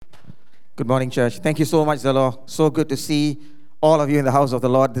Good morning, church. Thank you so much, Zalo. So good to see all of you in the house of the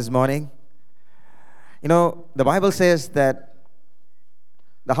Lord this morning. You know, the Bible says that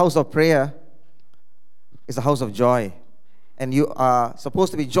the house of prayer is a house of joy. And you are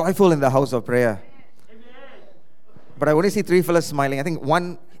supposed to be joyful in the house of prayer. But I only see three fellas smiling. I think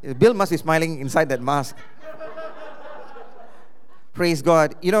Bill must be smiling inside that mask. Praise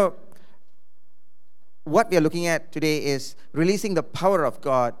God. You know, what we are looking at today is releasing the power of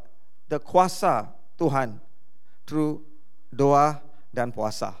God, the Kuasa Tuhan, through doa dan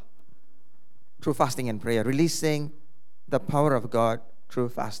puasa, through fasting and prayer, releasing the power of God through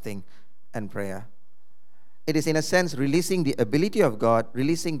fasting and prayer. It is, in a sense, releasing the ability of God,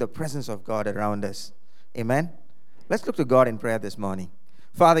 releasing the presence of God around us. Amen? Let's look to God in prayer this morning.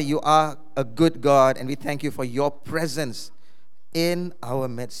 Father, you are a good God, and we thank you for your presence in our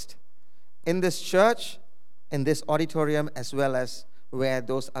midst, in this church, in this auditorium, as well as where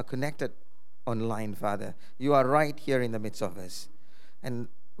those are connected online, Father. You are right here in the midst of us. And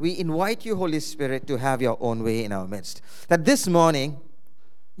we invite you, Holy Spirit, to have your own way in our midst. That this morning,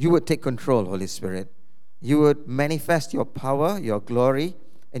 you would take control, Holy Spirit. You would manifest your power, your glory,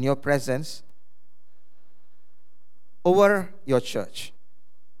 and your presence over your church.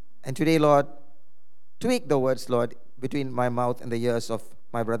 And today, Lord, tweak the words, Lord, between my mouth and the ears of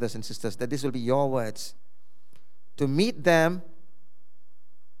my brothers and sisters, that this will be your words, to meet them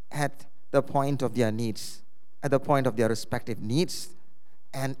at the point of their needs, at the point of their respective needs,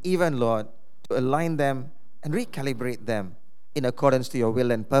 and even, Lord, to align them and recalibrate them in accordance to your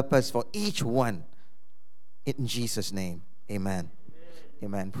will and purpose for each one. In Jesus' name, amen.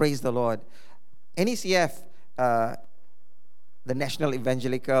 Amen. Praise the Lord. NECF, the National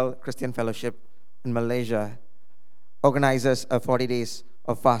Evangelical Christian Fellowship in Malaysia, organizes a 40 days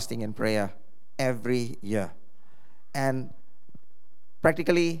of fasting and prayer every year. And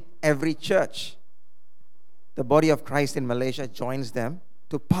practically every church, the body of Christ in Malaysia, joins them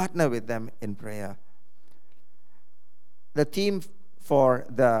to partner with them in prayer. The theme for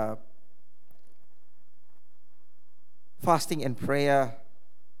the fasting and prayer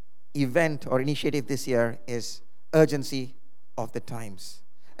event or initiative this year is urgency of the times.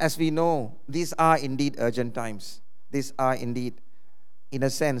 As we know, these are indeed urgent times. These are indeed, in a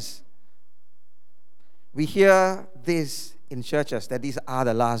sense, we hear this in churches, that these are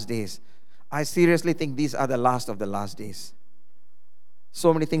the last days. I seriously think these are the last of the last days.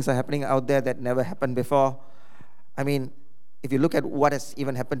 So many things are happening out there that never happened before. I mean, if you look at what has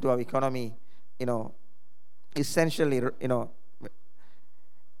even happened to our economy, essentially, in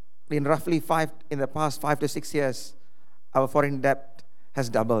the past 5 to 6 years, our foreign debt has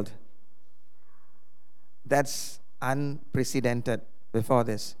doubled. That's unprecedented before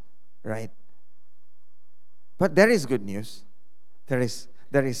this, right? But there is good news. There is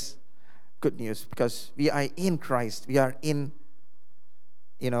good news, because we are in Christ. We are in,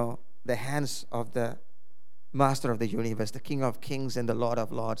 the hands of the Master of the universe, the King of kings and the Lord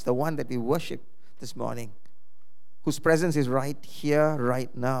of lords, the one that we worship this morning, whose presence is right here,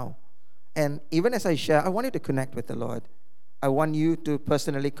 right now. And even as I share, I want you to connect with the Lord. I want you to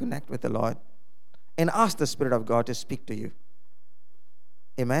personally connect with the Lord and ask the Spirit of God to speak to you.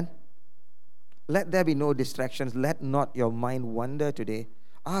 Amen? Let there be no distractions. Let not your mind wander today.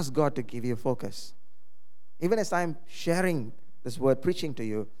 Ask God to give you focus. Even as I'm sharing this word, preaching to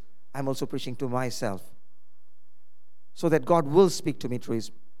you, I'm also preaching to myself, so that God will speak to me through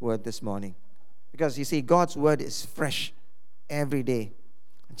His word this morning. Because you see, God's word is fresh every day.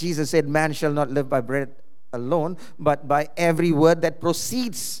 Jesus said, man shall not live by bread alone, but by every word that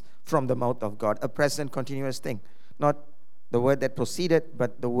proceeds from the mouth of God. A present continuous thing. Not the word that proceeded,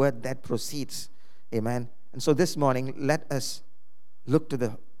 but the word that proceeds. Amen. And so this morning, let us look to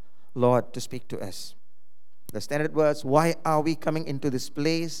the Lord to speak to us. The standard words, why are we coming into this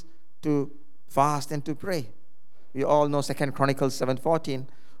place to fast and to pray? We all know 2 Chronicles 7:14,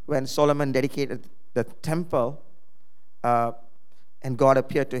 when Solomon dedicated the temple, and God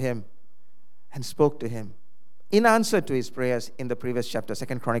appeared to him and spoke to him in answer to his prayers in the previous chapter,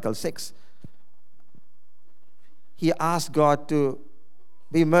 2 Chronicles 6. He asked God to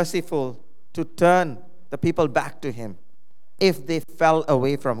be merciful, to turn the people back to Him if they fell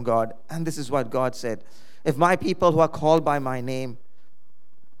away from God. And this is what God said: if my people who are called by my name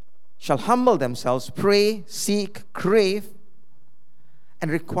shall humble themselves, pray, seek, crave, and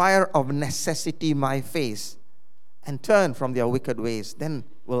require of necessity my face, and turn from their wicked ways, then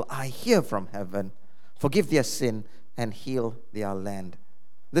will I hear from heaven, forgive their sin, and heal their land.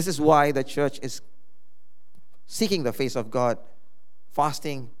 This is why the church is seeking the face of God,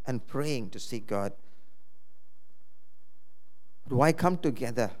 fasting and praying to seek God. Why come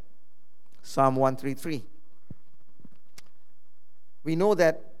together Psalm 133. We know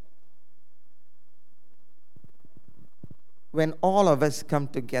that when all of us come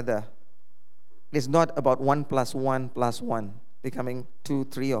together, it's not about 1 plus 1 plus 1 becoming 2,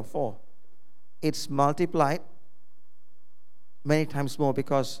 3, or 4. It's multiplied many times more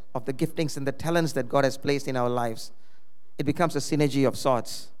because of the giftings and the talents that God has placed in our lives. It becomes a synergy of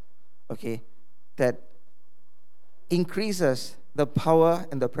sorts, okay, that increases the power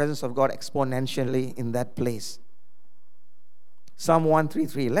and the presence of God exponentially in that place. Psalm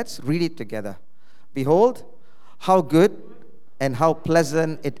 133, let's read it together. Behold, how good and how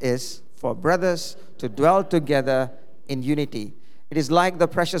pleasant it is for brothers to dwell together in unity. It is like the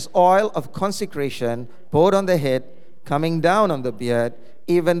precious oil of consecration poured on the head, coming down on the beard,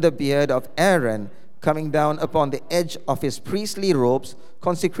 even the beard of Aaron, coming down upon the edge of his priestly robes,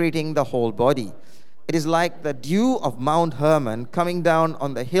 consecrating the whole body. It is like the dew of Mount Hermon coming down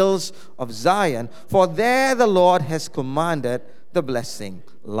on the hills of Zion, for there the Lord has commanded the blessing,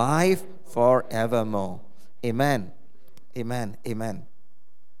 life forevermore. Amen. Amen. Amen.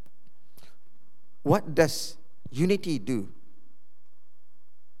 What does unity do?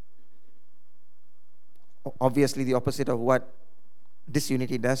 Obviously, the opposite of what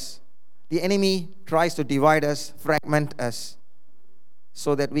disunity does. The enemy tries to divide us, fragment us,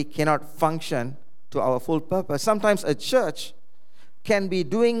 so that we cannot function to our full purpose. Sometimes a church can be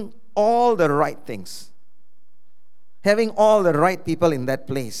doing all the right things, having all the right people in that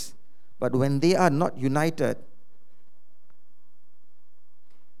place, but when they are not united,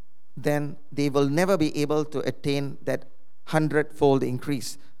 then they will never be able to attain that 100-fold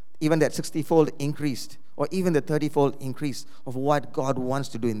increase, even that 60-fold increase, or even the 30-fold increase of what God wants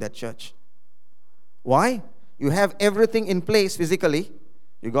to do in that church. Why? You have everything in place physically.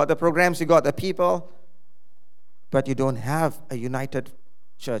 You got the programs, you got the people, but you don't have a united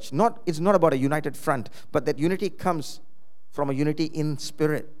church. It's not about a united front, but that unity comes from a unity in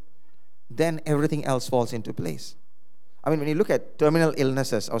spirit. Then everything else falls into place. I mean, when you look at terminal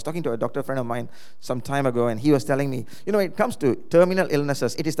illnesses, I was talking to a doctor friend of mine some time ago, and he was telling me, when it comes to terminal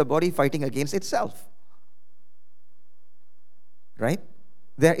illnesses, it is the body fighting against itself. Right?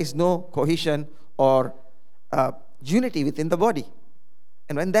 There is no cohesion or unity within the body.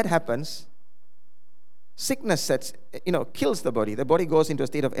 And when that happens, sickness kills the body. The body goes into a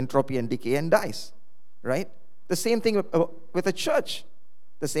state of entropy and decay and dies. Right? The same thing with a church.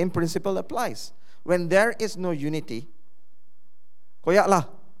 The same principle applies. When there is no unity, koyak lah.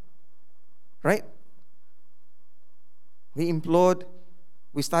 Right? We implode.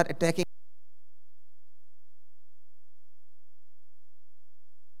 We start attacking.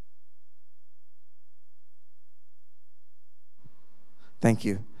 Thank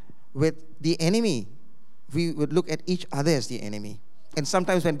you. With the enemy, we would look at each other as the enemy. And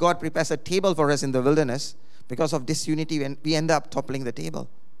sometimes when God prepares a table for us in the wilderness, because of disunity, we end up toppling the table.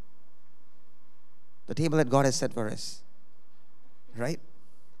 The table that God has set for us. Right?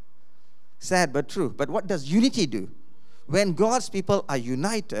 Sad but true. But what does unity do? When God's people are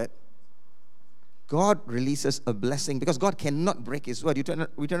united, God releases a blessing, because God cannot break His word.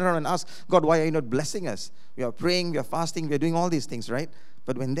 We turn around and ask, God, why are you not blessing us? We are praying, we are fasting, we are doing all these things, right?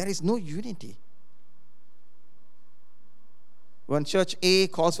 But when there is no unity, when church A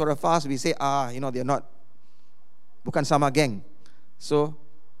calls for a fast, we say, they're not, bukan sama geng. So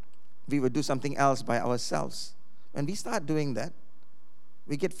we would do something else by ourselves. When we start doing that,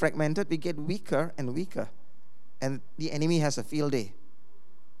 we get fragmented, we get weaker and weaker. And the enemy has a field day.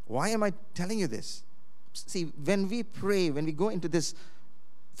 Why am I telling you this? See, when we pray, when we go into this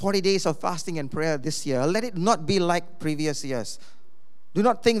 40 days of fasting and prayer this year, let it not be like previous years. Do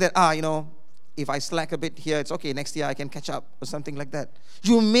not think that, if I slack a bit here, it's okay, next year I can catch up or something like that.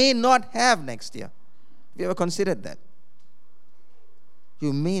 You may not have next year. Have you ever considered that?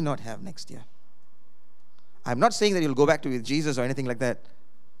 You may not have next year. I'm not saying that you'll go back to with Jesus or anything like that.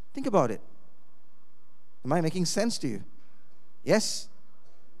 Think about it. Am I making sense to you? Yes?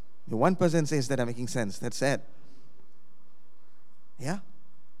 The one person says that I'm making sense. That's sad. Yeah?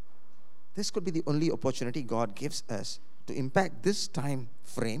 This could be the only opportunity God gives us to impact this time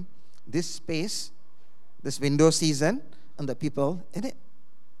frame, this space, this window season, and the people in it.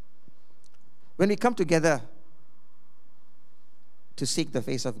 When we come together to seek the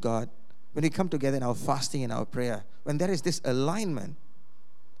face of God, when we come together in our fasting and our prayer, when there is this alignment,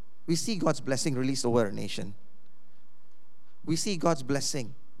 we see God's blessing released over our nation. We see God's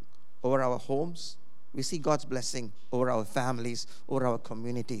blessing over our homes. We see God's blessing over our families, over our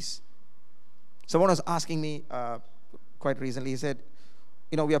communities. Someone was asking me quite recently, he said,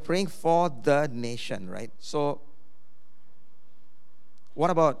 we are praying for the nation, right? So what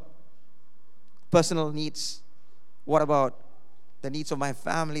about personal needs? What about the needs of my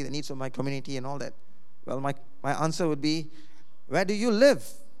family, the needs of my community and all that? Well, my answer would be, where do you live?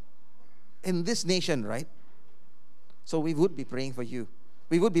 In this nation, right? So we would be praying for you.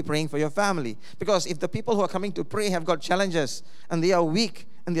 We would be praying for your family. Because if the people who are coming to pray have got challenges and they are weak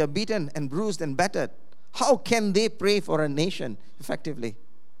and they are beaten and bruised and battered, how can they pray for a nation effectively?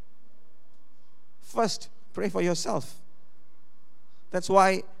 First, pray for yourself. That's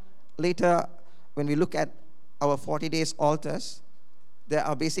why later, when we look at our 40 days altars, there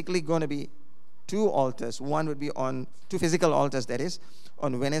are basically going to be two altars. One would be on two physical altars, that is,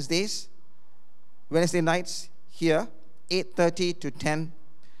 on Wednesday nights here, 8:30 to 10,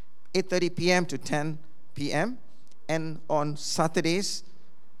 8:30 p.m. to 10 p.m. And on Saturdays,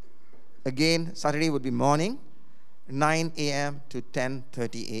 again, Saturday would be morning, 9 a.m. to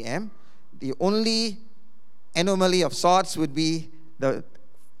 10:30 a.m. The only anomaly of sorts would be the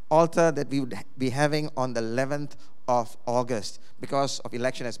altar that we would be having on the 11th of August because of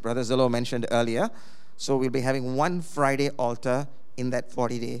election, as Brother Zillow mentioned earlier. So we'll be having one Friday altar in that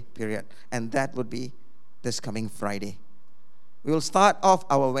 40-day period, and that would be this coming Friday. We will start off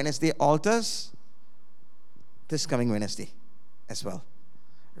our Wednesday altars this coming Wednesday as well,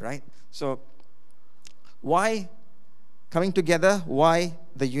 right? So why coming together? Why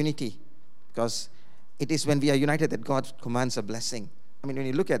the unity? Because it is when we are united that God commands a blessing. I mean, when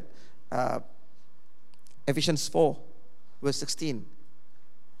you look at Ephesians 4, verse 16,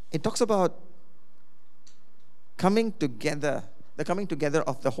 it talks about coming together, the coming together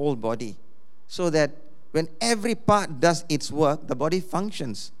of the whole body, so that when every part does its work, the body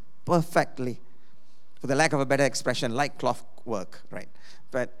functions perfectly. For the lack of a better expression, like clockwork, right?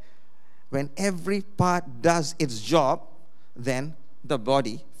 But when every part does its job, then the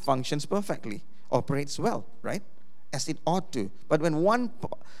body functions perfectly, operates well, right? As it ought to. But when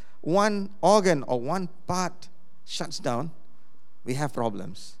one organ or one part shuts down, we have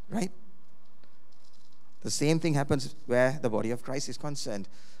problems, right? The same thing happens where the body of Christ is concerned.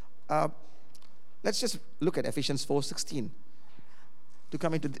 Let's just look at Ephesians 4:16 to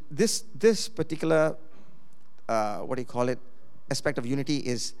come into this particular aspect of unity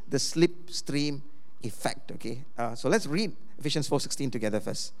is the slipstream effect. Okay, so let's read Ephesians 4:16 together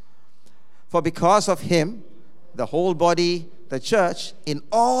first. For because of him, the whole body, the church, in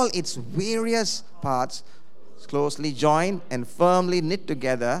all its various parts, is closely joined and firmly knit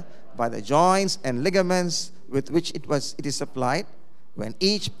together by the joints and ligaments with which it is supplied, when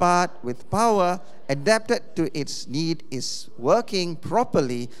each part with power adapted to its need is working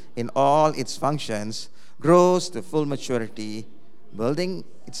properly in all its functions, grows to full maturity, building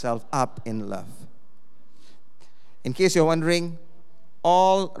itself up in love. In case you're wondering,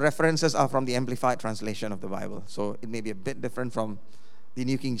 all references are from the Amplified translation of the Bible. So it may be a bit different from the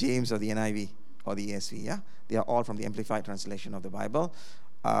New King James or the NIV or the ESV. Yeah, they are all from the Amplified translation of the Bible.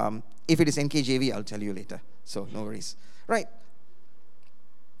 If it is NKJV, I'll tell you later. So no worries. Right.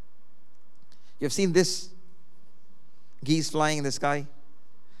 You've seen this geese flying in the sky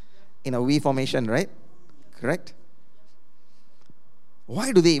in a V formation, right? Correct?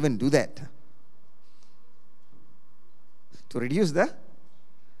 Why do they even do that? To reduce the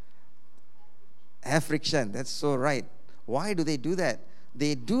air friction. That's so right. Why do they do that?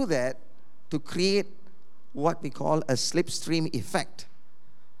 They do that to create what we call a slipstream effect,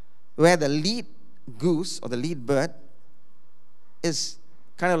 where the lead goose or the lead bird is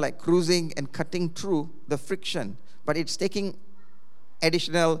kind of like cruising and cutting through the friction, but it's taking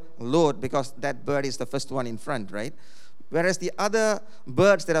additional load because that bird is the first one in front, right? Whereas the other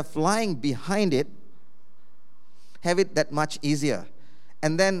birds that are flying behind it have it that much easier.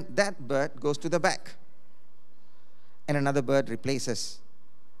 And then that bird goes to the back, and another bird replaces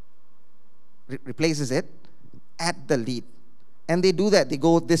it at the lead. And they do that. They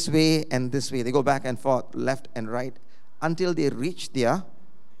go this way and this way. They go back and forth, left and right, until they reach their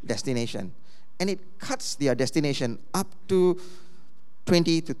destination. And it cuts their destination up to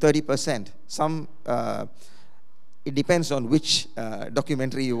 20 to 30%. Some, it depends on which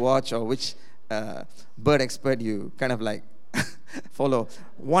documentary you watch or which bird expert you kind of like follow.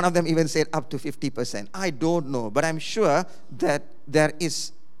 One of them even said up to 50%. I don't know, but I'm sure that there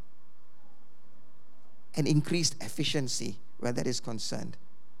is an increased efficiency where that is concerned,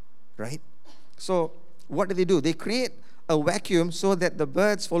 right? So what do? They create a vacuum so that the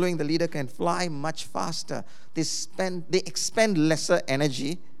birds following the leader can fly much faster. They expend lesser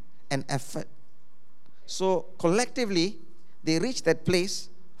energy and effort. So collectively, they reach that place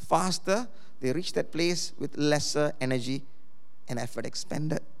faster. They reach that place with lesser energy and effort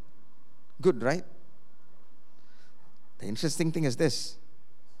expended. Good, right? The interesting thing is this.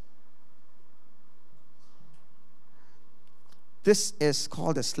 This is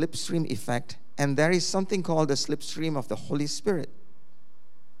called the slipstream effect, and there is something called the slipstream of the Holy Spirit.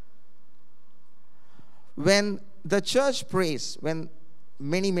 When the church prays, when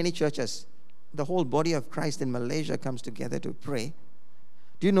many churches, the whole body of Christ in Malaysia comes together to pray,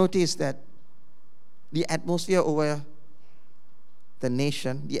 do you notice that the atmosphere over the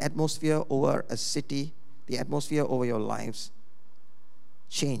nation, the atmosphere over a city, the atmosphere over your lives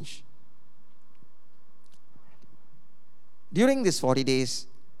change? During these 40 days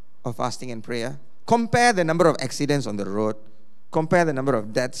of fasting and prayer, compare the number of accidents on the road, compare the number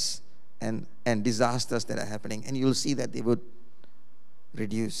of deaths and disasters that are happening, and you'll see that they would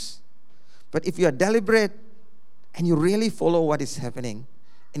reduce. But if you are deliberate and you really follow what is happening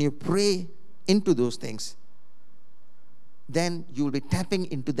and you pray into those things, then you'll be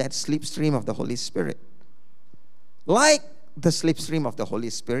tapping into that slipstream of the Holy Spirit. Like the slipstream of the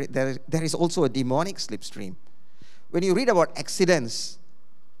Holy Spirit, there is also a demonic slipstream. When you read about accidents,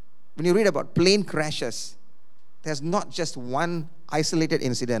 when you read about plane crashes, there's not just one isolated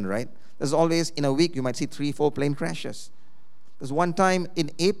incident, right? There's always, in a week, you might see 3-4 plane crashes. There's one time in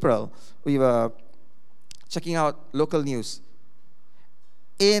April, we were checking out local news.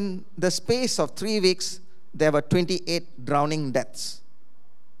 In the space of 3 weeks, there were 28 drowning deaths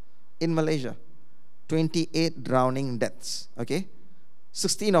in Malaysia. 28 drowning deaths, okay?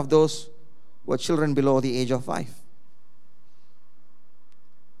 16 of those were children below the age of 5.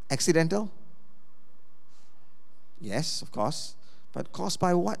 Accidental? Yes, of course. But caused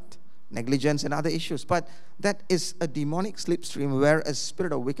by what? Negligence and other issues. But that is a demonic slipstream where a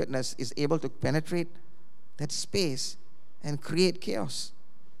spirit of wickedness is able to penetrate that space and create chaos.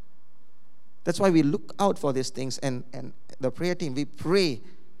 That's why we look out for these things, and the prayer team, we pray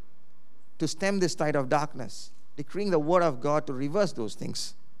to stem this tide of darkness, decreeing the word of God to reverse those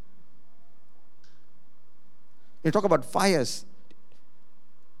things. You talk about fires.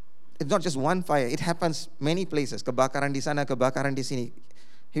 It's not just one fire. It happens many places. Kebakaran di sana, kebakaran di sini.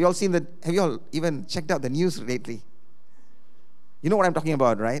 Have you all even checked out the news lately? You know what I'm talking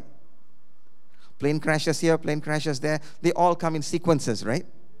about, right? Plane crashes here, plane crashes there. They all come in sequences, right?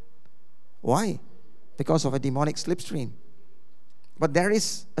 Why? Because of a demonic slipstream. But there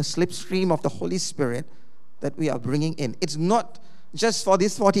is a slipstream of the Holy Spirit that we are bringing in. It's not just for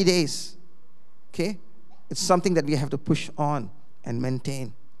these 40 days. Okay? It's something that we have to push on and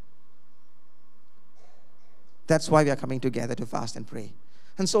maintain. That's why we are coming together to fast and pray.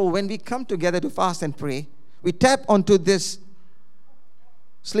 And so when we come together to fast and pray, we tap onto this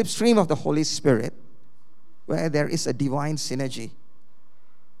slipstream of the Holy Spirit where there is a divine synergy.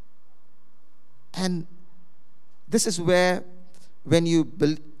 And this is where, when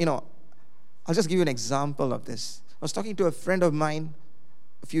I'll just give you an example of this. I was talking to a friend of mine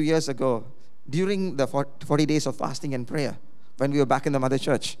a few years ago during the 40 days of fasting and prayer when we were back in the mother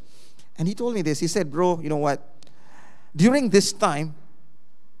church. And he told me this. He said, bro, you know what? During this time,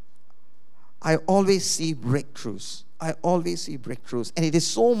 I always see breakthroughs. And it is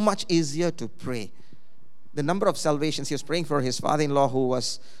so much easier to pray. The number of salvations, he was praying for his father-in-law who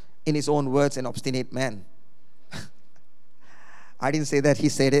was, in his own words, an obstinate man. I didn't say that, he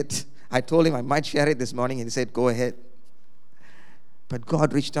said it. I told him I might share it this morning, and he said, go ahead. But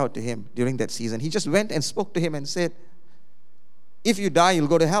God reached out to him during that season. He just went and spoke to him and said, if you die, you'll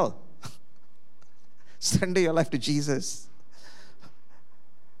go to hell. Surrender your life to Jesus.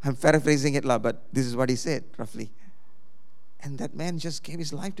 I'm paraphrasing it, but this is what he said, roughly. And that man just gave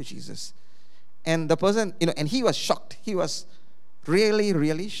his life to Jesus. And the person, and he was shocked. He was really,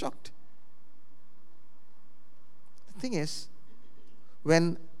 really shocked. The thing is,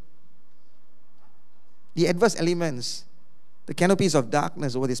 when the adverse elements, the canopies of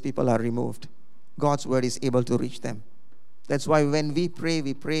darkness over these people are removed, God's word is able to reach them. That's why when we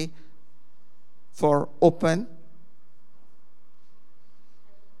pray for open.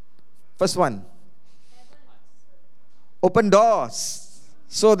 First one, open doors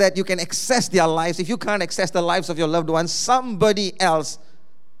so that you can access their lives. If you can't access the lives of your loved ones, somebody else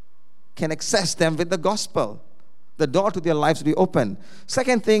can access them with the gospel. The door to their lives will be open.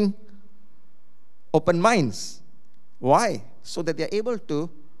 Second thing, open minds. Why? So that they're able to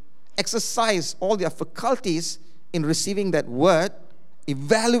exercise all their faculties in receiving that word,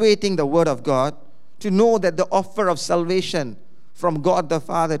 evaluating the word of God, to know that the offer of salvation from God the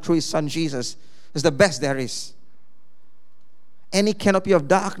Father through His Son Jesus is the best there is. Any canopy of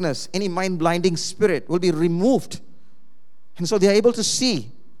darkness, any mind-blinding spirit will be removed. And so they are able to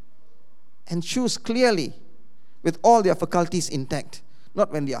see and choose clearly with all their faculties intact.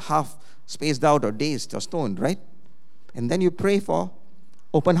 Not when they are half spaced out or dazed or stoned, right? And then you pray for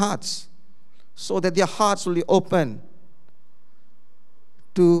open hearts, so that their hearts will be open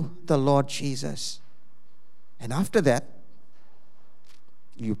to the Lord Jesus. And after that,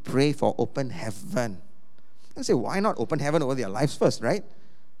 you pray for open heaven. And say, why not open heaven over their lives first, right?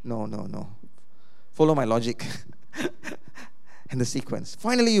 No. Follow my logic and the sequence.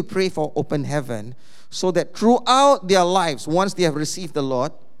 Finally, you pray for open heaven so that throughout their lives, once they have received the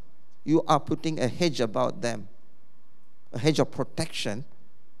Lord, you are putting a hedge about them, a hedge of protection,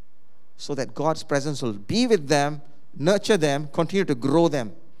 so that God's presence will be with them, nurture them, continue to grow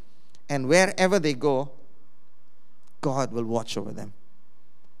them. And wherever they go, God will watch over them.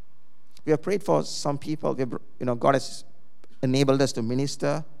 We have prayed for some people. God has enabled us to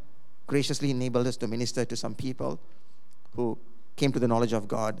minister, graciously enabled us to minister to some people who came to the knowledge of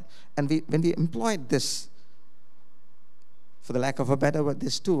God. And when we employed this, for the lack of a better word,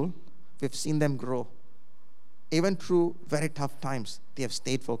 this tool, we've seen them grow. Even through very tough times, they have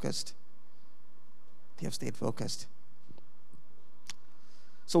stayed focused.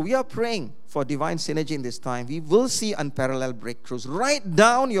 So we are praying for divine synergy in this time. We will see unparalleled breakthroughs. Write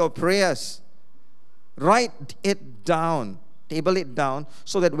down your prayers. Write it down. Table it down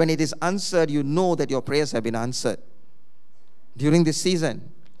so that when it is answered, you know that your prayers have been answered. During this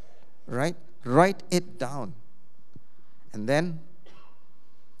season, right? Write it down. And then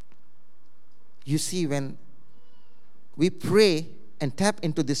you see, when we pray and tap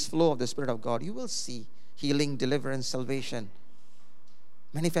into this flow of the Spirit of God, you will see healing, deliverance, salvation,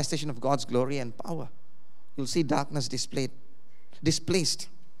 manifestation of God's glory and power. You'll see darkness displaced.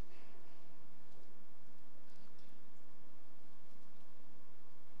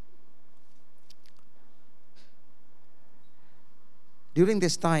 During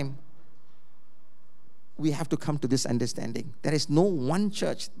this time, we have to come to this understanding. There is no one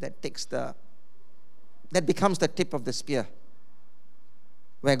church that becomes the tip of the spear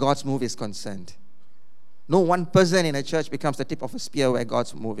where God's move is concerned. No one person in a church becomes the tip of a spear where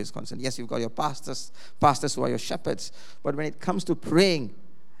God's move is concerned. Yes, you've got your pastors who are your shepherds. But when it comes to praying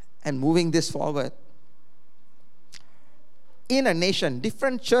and moving this forward, in a nation,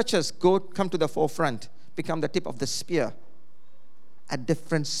 different churches come to the forefront, become the tip of the spear at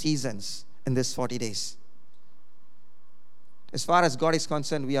different seasons in this 40 days. As far as God is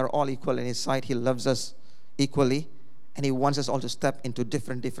concerned, we are all equal in His sight. He loves us equally, and He wants us all to step into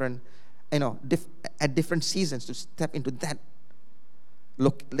at different seasons, to step into that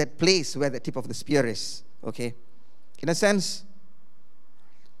place where the tip of the spear is. Okay, in a sense,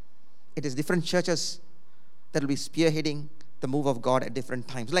 it is different churches that will be spearheading the move of God at different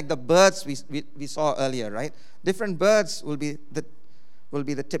times. Like the birds we saw earlier, right? Different birds will be the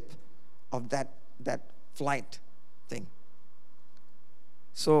tip of that flight thing.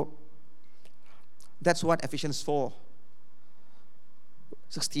 So that's what Ephesians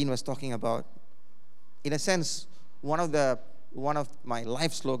 4:16 was talking about. In a sense, one of my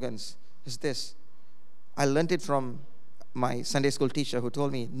life slogans is this. I learned it from my Sunday school teacher, who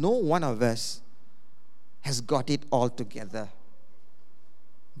told me, no one of us has got it all together,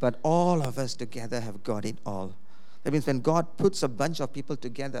 but all of us together have got it all. That means when God puts a bunch of people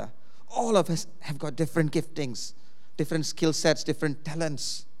together, all of us have got different giftings, different skill sets, different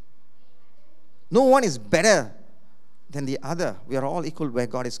talents. No one is better than the other. We are all equal where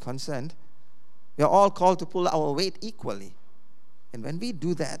God is concerned. We are all called to pull our weight equally. And when we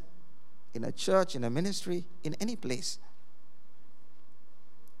do that, in a church, in a ministry, in any place,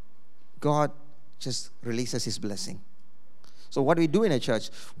 God just releases His blessing. So what do we do in a church?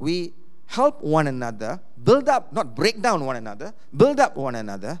 We help one another, build up, not break down one another, build up one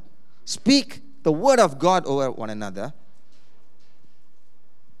another, speak the word of God over one another,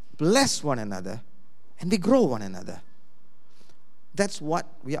 bless one another, and we grow one another. That's what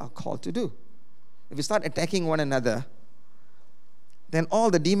we are called to do. If we start attacking one another, then all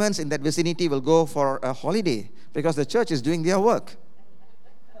the demons in that vicinity will go for a holiday, because the church is doing their work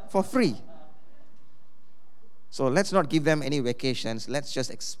for free. So let's not give them any vacations. Let's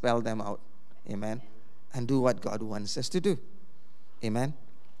just expel them out. Amen. And do what God wants us to do. Amen.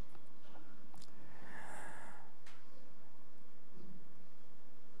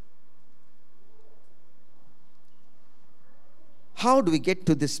 How do we get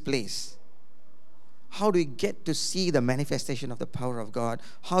to this place? How do we get to see the manifestation of the power of God?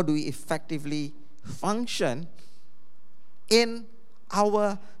 How do we effectively function in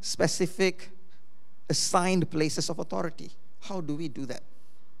our specific assigned places of authority? How do we do that?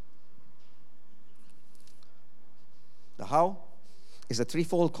 The how is a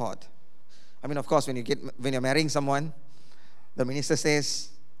threefold chord. I mean, of course, when you're marrying someone, the minister says,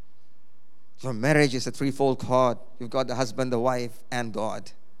 your marriage is a threefold chord. You've got the husband, the wife, and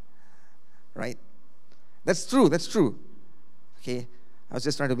God. Right? That's true. Okay. I was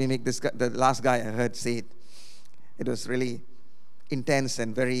just trying to mimic this guy, the last guy I heard say it. It was really intense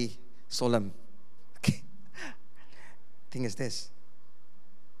and very solemn. Okay. Thing is this.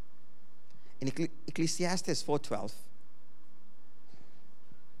 In Ecclesiastes 4:12,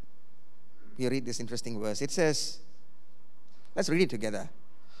 we read this interesting verse. It says, let's read it together.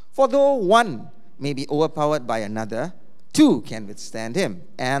 For though one may be overpowered by another, two can withstand him.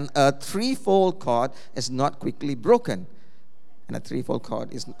 And a threefold cord is not quickly broken. And a threefold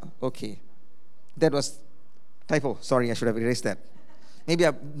cord is okay. That was typo. Sorry, I should have erased that.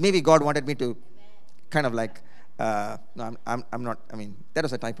 Maybe God wanted me to kind of like, no, I'm not, that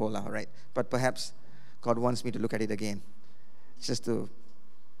was a typo, right? But perhaps God wants me to look at it again, just to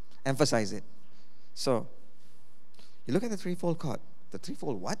emphasize it. So, you look at the threefold cord. The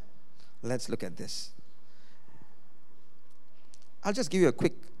threefold what? Let's look at this. I'll just give you a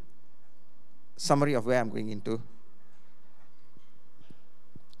quick summary of where I'm going into.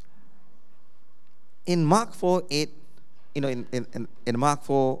 In Mark 4:8, in Mark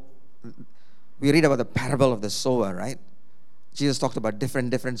 4, we read about the parable of the sower, right? Jesus talked about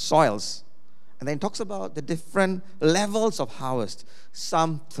different soils. And then he talks about the different levels of harvest.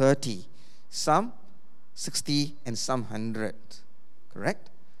 Some 30, some 60, and some 100. Correct?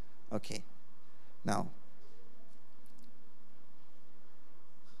 Okay. Now,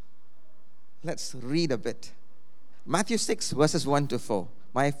 let's read a bit. Matthew 6, verses 1 to 4.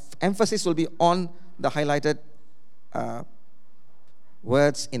 My emphasis will be on the highlighted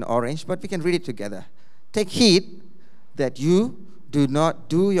words in orange, but we can read it together. Take heed that you do not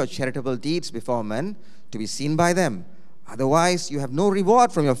do your charitable deeds before men to be seen by them. Otherwise, you have no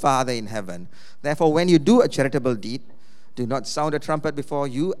reward from your Father in heaven. Therefore, when you do a charitable deed, do not sound a trumpet before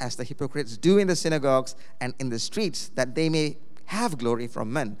you as the hypocrites do in the synagogues and in the streets, that they may have glory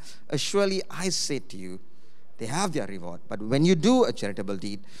from men. Surely I say to you, they have their reward. But when you do a charitable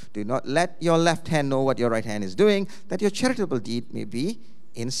deed, do not let your left hand know what your right hand is doing, that your charitable deed may be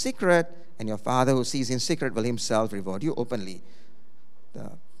in secret, and your Father who sees in secret will himself reward you openly.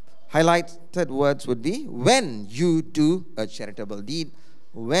 The highlighted words would be, when you do a charitable deed.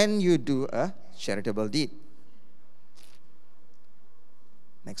 When you do a charitable deed.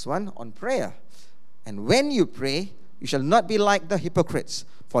 Next one, on prayer. And when you pray, you shall not be like the hypocrites,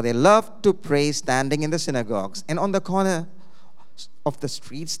 for they love to pray standing in the synagogues and on the corner of the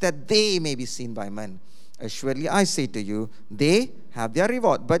streets, that they may be seen by men. Assuredly, I say to you, they have their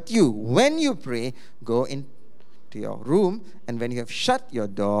reward. But you, when you pray, go into your room, and when you have shut your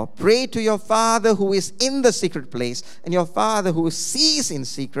door, pray to your Father who is in the secret place, and your Father who sees in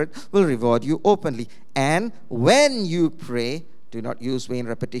secret will reward you openly. And when you pray, do not use vain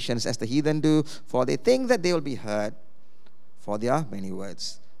repetitions as the heathen do, for they think that they will be heard for their many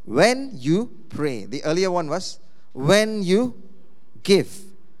words. When you pray. The earlier one was, when you give.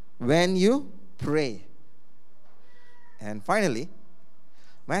 When you pray. And finally,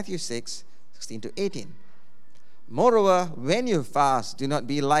 Matthew 6, 16 to 18. Moreover, when you fast, do not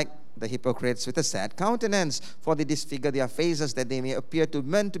be like the hypocrites with a sad countenance, for they disfigure their faces that they may appear to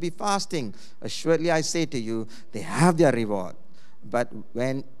men to be fasting. Assuredly, I say to you, they have their reward. But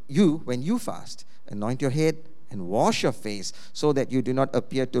when you fast, anoint your head and wash your face, so that you do not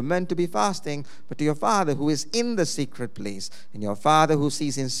appear to men to be fasting, but to your Father who is in the secret place. And your Father who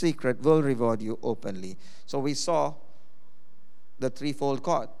sees in secret will reward you openly. So we saw the threefold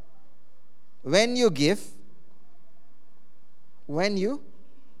cord. When you give, when you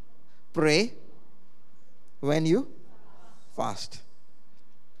pray, when you fast.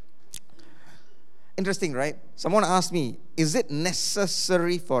 Interesting, right? Someone asked me, is it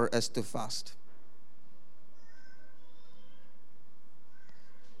necessary for us to fast?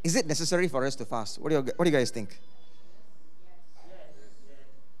 Is it necessary for us to fast? What do you guys think?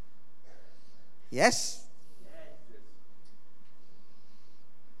 Yes?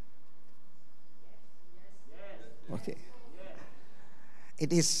 Okay.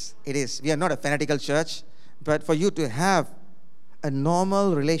 It is. We are not a fanatical church, but for you to have a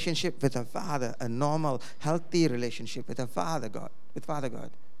normal relationship with a Father, a normal, healthy relationship with a Father God,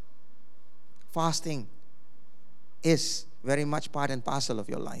 fasting is very much part and parcel of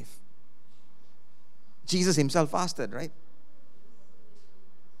your life. Jesus himself fasted, right?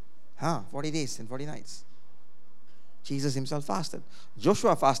 40 days and 40 nights. Jesus himself fasted.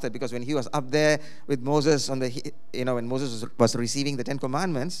 Joshua fasted because when he was up there with Moses when Moses was receiving the 10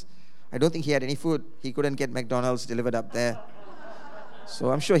 Commandments, I don't think he had any food. He couldn't get McDonald's delivered up there. So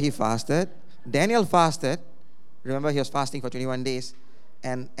I'm sure he fasted. Daniel fasted. Remember, he was fasting for 21 days.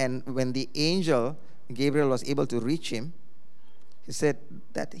 And when the angel Gabriel was able to reach him, he said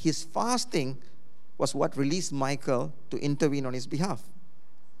that his fasting was what released Michael to intervene on his behalf.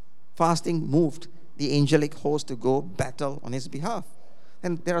 Fasting moved the angelic host to go battle on his behalf.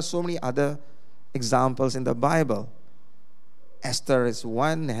 And there are so many other examples in the Bible. Esther is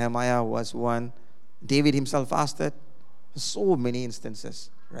one, Nehemiah was one, David himself fasted. So many instances,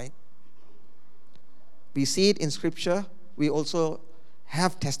 right? We see it in Scripture. We also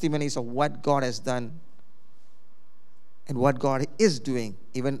have testimonies of what God has done and what God is doing,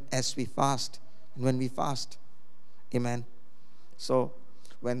 even as we fast and when we fast. Amen. So,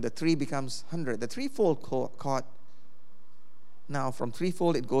 when the 3 becomes 100, the threefold caught. Now, from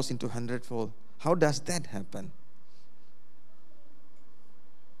threefold, it goes into 100-fold. How does that happen?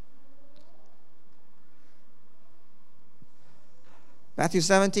 Matthew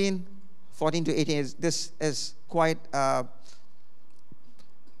 17, 14 to 18, this is quite, an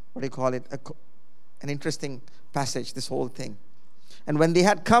interesting passage, this whole thing. And when they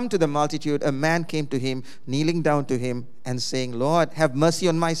had come to the multitude, a man came to him, kneeling down to him and saying, Lord, have mercy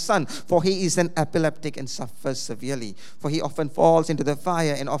on my son, for he is an epileptic and suffers severely. For he often falls into the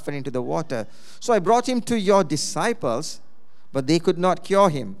fire and often into the water. So I brought him to your disciples, but they could not cure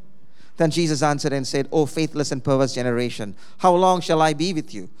him. Then Jesus answered and said, O faithless and perverse generation, how long shall I be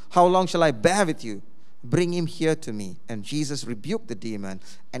with you? How long shall I bear with you? Bring him here to me. And Jesus rebuked the demon,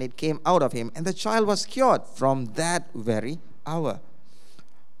 and it came out of him, and the child was cured from that very hour.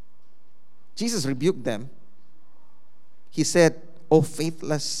 Jesus rebuked them. He said, O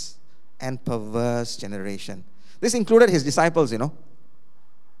faithless and perverse generation. This included his disciples,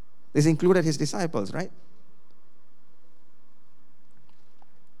 This included his disciples, right?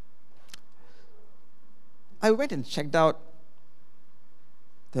 I went and checked out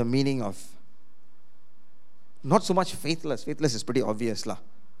the meaning of not so much faithless. Faithless is pretty obvious, lah.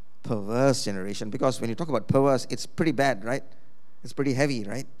 Perverse generation. Because when you talk about perverse, it's pretty bad, right? It's pretty heavy,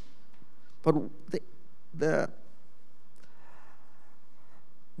 right? But the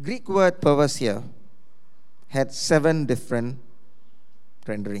Greek word perverse here had 7 different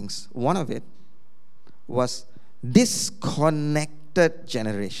renderings. One of it was disconnected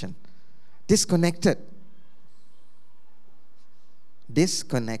generation. Disconnected.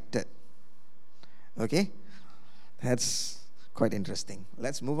 Okay? That's quite interesting.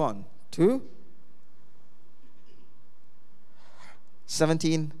 Let's move on to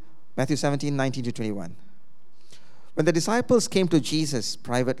Matthew 17, 19 to 21. When the disciples came to Jesus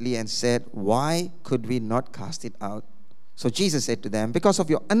privately and said, Why could we not cast it out? So Jesus said to them, Because of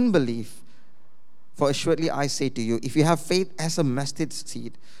your unbelief. For assuredly I say to you, if you have faith as a mustard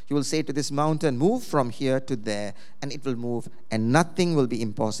seed, you will say to this mountain, Move from here to there, and it will move, and nothing will be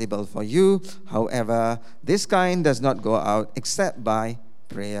impossible for you. However, this kind does not go out except by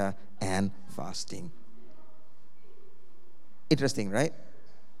prayer and fasting. Interesting, right?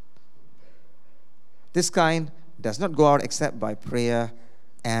 This kind does not go out except by prayer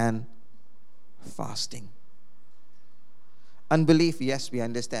and fasting. Unbelief, yes, we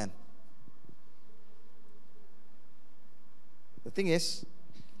understand. The thing is,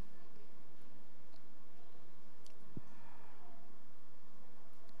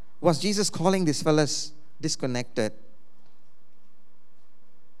 was Jesus calling these fellas disconnected?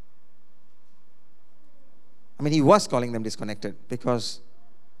 I mean, he was calling them disconnected because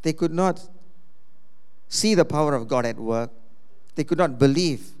they could not see the power of God at work. They could not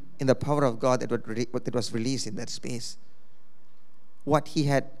believe in the power of God that was released in that space. What he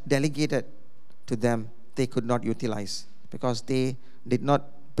had delegated to them, they could not utilize because they did not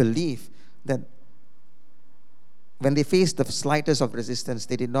believe that when they faced the slightest of resistance,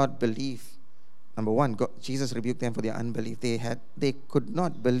 they did not believe. Number one, Jesus rebuked them for their unbelief. They could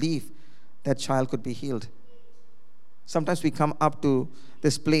not believe that child could be healed. Sometimes we come up to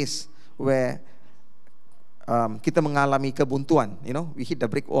this place where kita mengalami kebuntuan, we hit the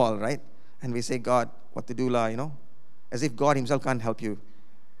brick wall, right? And we say, God, what to do lah, as if God himself can't help you.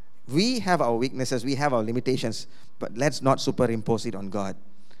 We have our weaknesses, we have our limitations, but let's not superimpose it on God.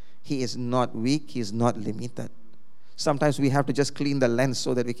 He is not weak, he is not limited. Sometimes we have to just clean the lens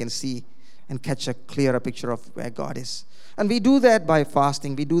so that we can see and catch a clearer picture of where God is. And we do that by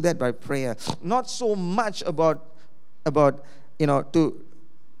fasting, we do that by prayer. Not so much about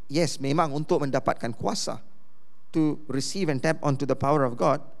yes, memang untuk mendapatkan kuasa, to receive and tap onto the power of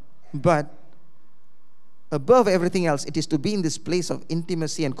God, but above everything else, it is to be in this place of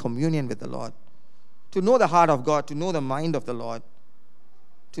intimacy and communion with the Lord, to know the heart of God, to know the mind of the Lord,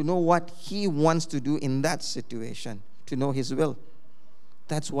 to know what he wants to do in that situation, to know his will.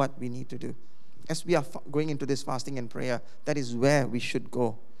 That's what we need to do. As we are going into this fasting and prayer, that is where we should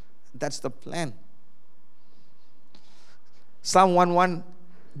go. That's the plan. Psalm 1:1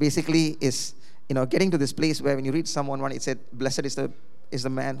 basically is, getting to this place where when you read Psalm 1:1, it said, Blessed is the is the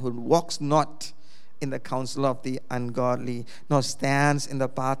man who walks not in the counsel of the ungodly, nor stands in the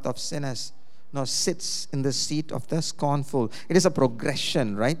path of sinners, nor sits in the seat of the scornful. It is a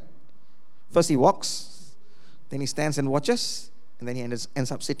progression, right? First he walks, then he stands and watches, and then he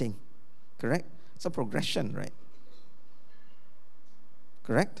ends up sitting. Correct? It's a progression, right?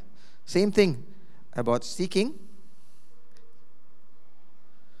 Correct? Same thing about seeking,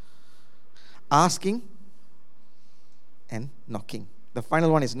 asking, and knocking. The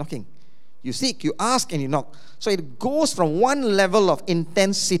final one is knocking. You seek, you ask, and you knock. So it goes from one level of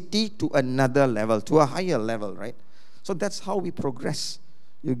intensity to another level, to a higher level, right? So that's how we progress.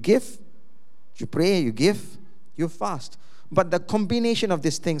 You give, you pray, you give, you fast. But the combination of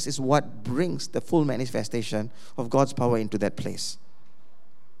these things is what brings the full manifestation of God's power into that place.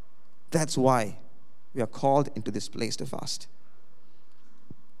 That's why we are called into this place to fast.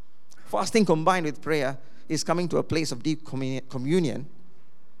 Fasting combined with prayer is coming to a place of deep communion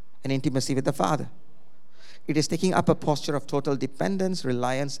and intimacy with the Father. It is taking up a posture of total dependence,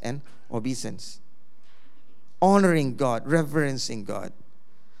 reliance, and obeisance. Honoring God, reverencing God.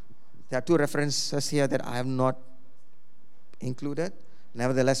 There are two references here that I have not included.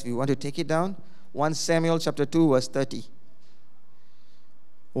 Nevertheless, we want to take it down. 1 Samuel chapter 2, verse 30.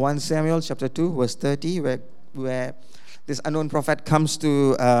 1 Samuel chapter 2, verse 30, where this unknown prophet comes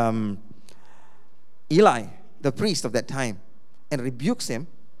to Eli, the priest of that time, and rebukes him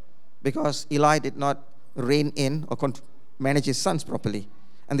because Eli did not rein in or manage his sons properly.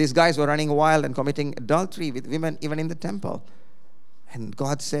 And these guys were running wild and committing adultery with women even in the temple. And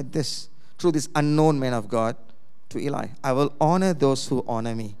God said this through this unknown man of God to Eli: I will honor those who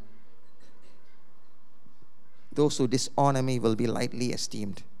honor me. Those who dishonor me will be lightly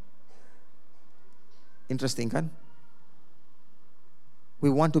esteemed. Interesting, kan? We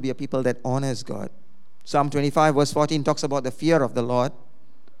want to be a people that honors God. Psalm 25 verse 14 talks about the fear of the Lord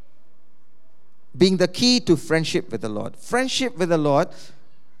being the key to friendship with the Lord. Friendship with the Lord,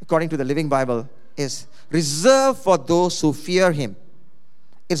 according to the Living Bible, is reserved for those who fear Him.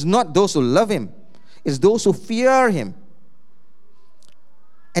 It's not those who love Him. It's those who fear Him.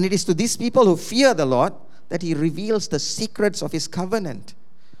 And it is to these people who fear the Lord that He reveals the secrets of His covenant.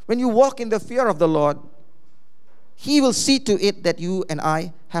 When you walk in the fear of the Lord, He will see to it that you and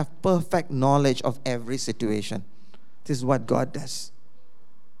I have perfect knowledge of every situation. This is what God does.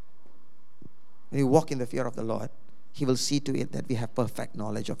 When you walk in the fear of the Lord, He will see to it that we have perfect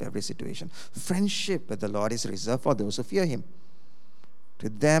knowledge of every situation. Friendship with the Lord is reserved for those who fear Him. To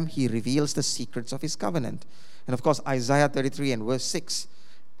them, He reveals the secrets of His covenant. And of course, Isaiah 33 and verse 6.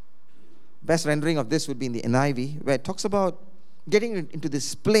 Best rendering of this would be in the NIV, where it talks about getting into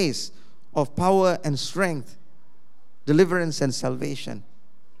this place of power and strength, deliverance and salvation.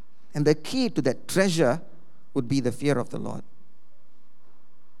 And the key to that treasure would be the fear of the Lord.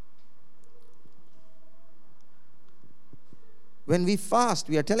 When we fast,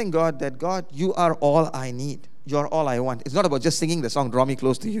 we are telling God that, God, you are all I need. You are all I want. It's not about just singing the song, Draw Me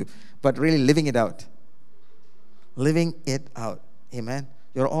Close to You, but really living it out. Living it out. Amen.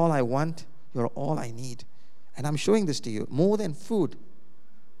 You're all I want. You're all I need. And I'm showing this to you more than food,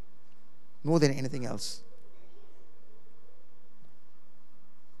 more than anything else.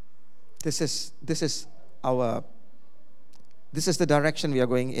 This is the direction we are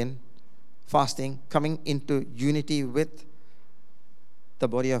going in. Fasting, coming into unity with the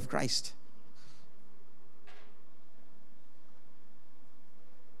body of Christ.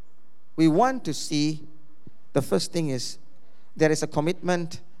 We want to see, the first thing is, there is a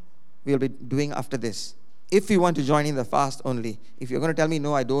commitment we'll be doing after this. If you want to join in the fast only, if you're going to tell me,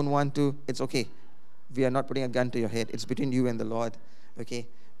 no, I don't want to, it's okay. We are not putting a gun to your head. It's between you and the Lord. Okay?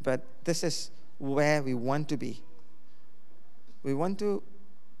 But this is where we want to be. We want to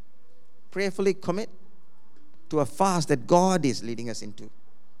prayerfully commit to a fast that God is leading us into.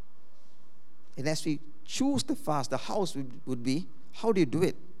 And as we choose the fast, the house would be, how do you do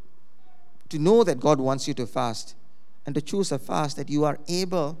it? To know that God wants you to fast, and to choose a fast that you are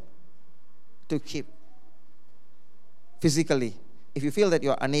able to keep physically. If you feel that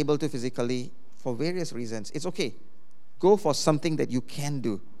you are unable to physically for various reasons, it's okay. Go for something that you can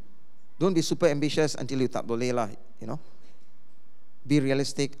do. Don't be super ambitious until you tak boleh lah, Be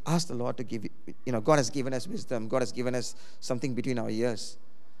realistic. Ask the Lord to give you. God has given us wisdom. God has given us something between our ears.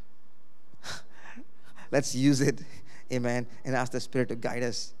 Let's use it. Amen. And ask the Spirit to guide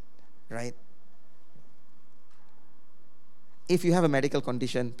us. Right? If you have a medical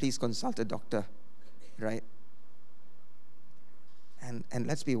condition, please consult a doctor. Right? And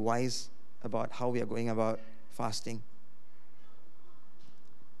let's be wise about how we are going about fasting.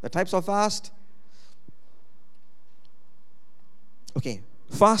 The types of fast. Okay,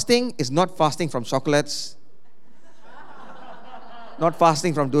 fasting is not fasting from chocolates, not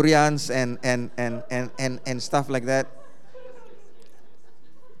fasting from durians and stuff like that.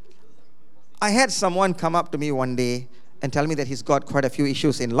 I had someone come up to me one day and tell me that he's got quite a few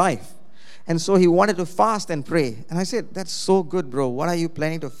issues in life. And so he wanted to fast and pray. And I said, that's so good, bro. What are you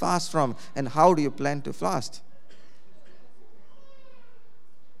planning to fast from? And how do you plan to fast?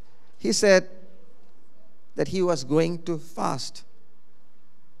 He said that he was going to fast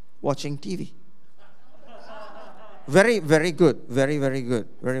watching TV. Very, very good. Very, very good.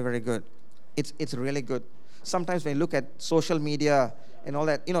 Very, very good. It's really good. Sometimes when you look at social media and all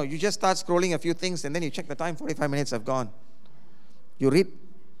that, you just start scrolling a few things and then you check the time, 45 minutes have gone. You read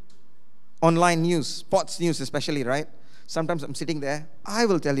online news, sports news especially, right? Sometimes I'm sitting there. I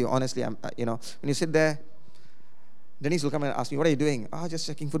will tell you, honestly, when you sit there, Denise will come and ask me, what are you doing? Just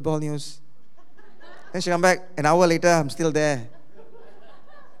checking football news. Then she come back, an hour later, I'm still there.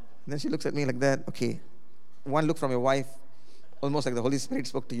 And then she looks at me like that. Okay, one look from your wife, almost like the Holy Spirit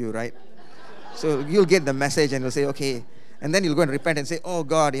spoke to you, right? So you'll get the message and you'll say, okay. And then you'll go and repent and say, oh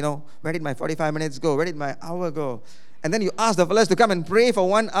God, where did my 45 minutes go? Where did my hour go? And then you ask the fellows to come and pray for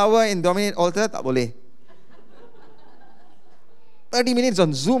 1 hour in Dominate Altar, tak boleh. 30 minutes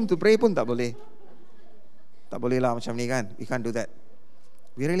on Zoom to pray pun tak boleh. Tak boleh lah macam ni kan. We can't do that.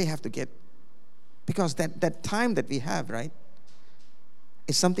 We really have to get, because that time that we have, right,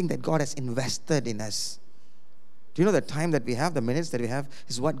 is something that God has invested in us. Do you know the time that we have, the minutes that we have,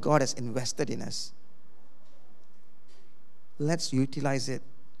 is what God has invested in us? Let's utilize it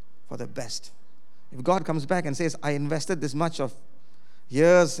for the best. If God comes back and says, I invested this much of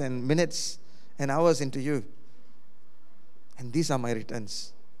years and minutes and hours into you, and these are my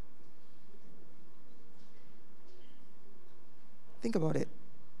returns. Think about it.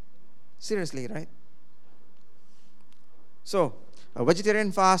 Seriously, right? So, a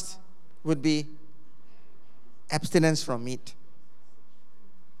vegetarian fast would be abstinence from meat.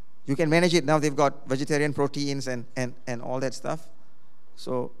 You can manage it. Now they've got vegetarian proteins and all that stuff.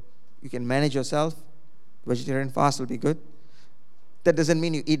 So you can manage yourself. Vegetarian fast will be good. That doesn't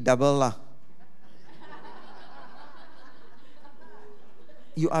mean you eat double lah.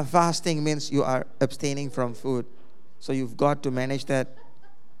 You are fasting means you are abstaining from food. So you've got to manage that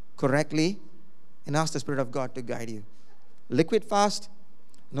correctly and ask the Spirit of God to guide you. Liquid fast,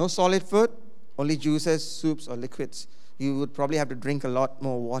 no solid food, only juices, soups, or liquids. You would probably have to drink a lot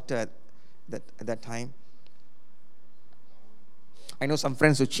more water at that time. I know some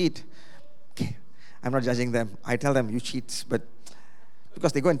friends who cheat. Okay, I'm not judging them. I tell them, you cheat, but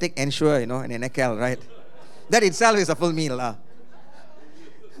because they go and take Ensure, and NACL, right? That itself is a full meal.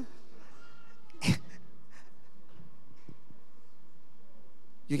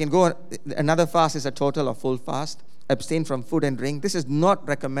 You can go, another fast is a total or full fast. Abstain from food and drink. This is not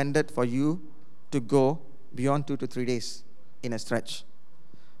recommended for you to go beyond 2 to 3 days in a stretch.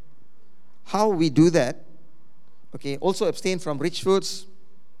 How we do that, okay, also abstain from rich foods.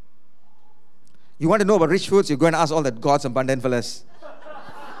 You want to know about rich foods, you go and ask all the God's abundant fellas.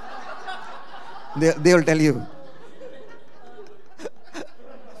 They'll tell you.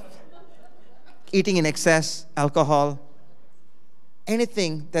 Eating in excess, alcohol,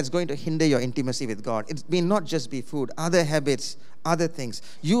 anything that's going to hinder your intimacy with God. It may not just be food, other habits, other things.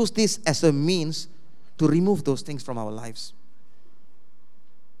 Use this as a means to remove those things from our lives.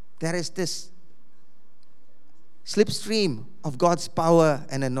 There is this slipstream of God's power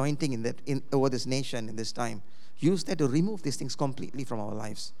and anointing over this nation in this time. Use that to remove these things completely from our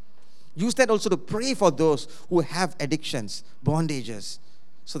lives. Use that also to pray for those who have addictions, bondages,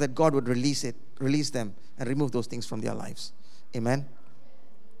 so that God would release them and remove those things from their lives. Amen.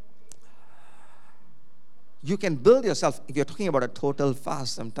 You can build yourself, if you're talking about a total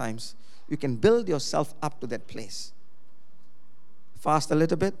fast sometimes, you can build yourself up to that place. Fast a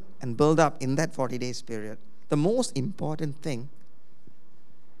little bit and build up in that 40 days period. The most important thing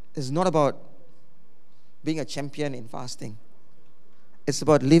is not about being a champion in fasting. It's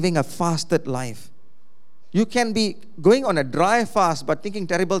about living a fasted life. You can be going on a dry fast but thinking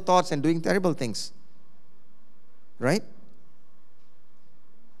terrible thoughts and doing terrible things. Right?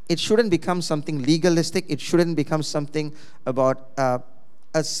 It shouldn't become something legalistic. It shouldn't become something about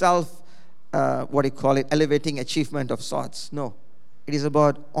a self, elevating achievement of sorts. No. It is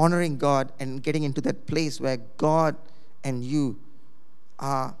about honoring God and getting into that place where God and you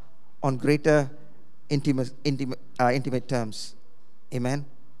are on greater intimate terms. Amen?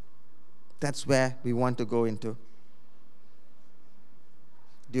 That's where we want to go into.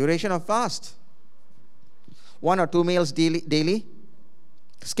 Duration of fast. 1 or 2 meals daily.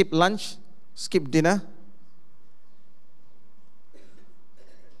 Skip lunch. Skip dinner.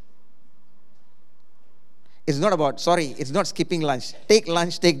 It's not about, sorry, it's not skipping lunch. Take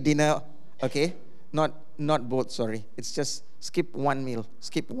lunch, take dinner, okay? Not both, sorry. It's just skip one meal.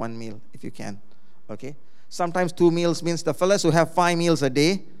 Skip one meal if you can, okay? Sometimes 2 meals means the fellas who have 5 meals a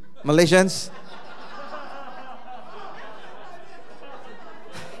day, Malaysians,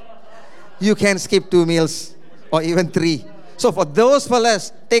 you can skip 2 meals or even 3. So for those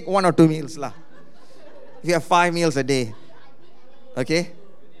fellas, take 1 or 2 meals lah. If you have 5 meals a day, okay?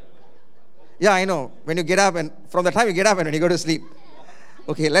 Yeah, I know. When you get up and from the time you get up and when you go to sleep.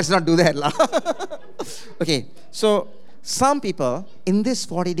 Okay, let's not do that lah. Okay, so some people in this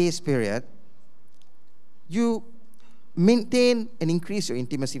 40 days period, you maintain and increase your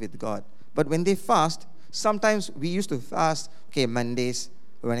intimacy with God. But when they fast, sometimes we used to fast, okay, Mondays,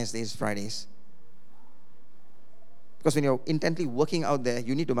 Wednesdays, Fridays. Because when you're intently working out there,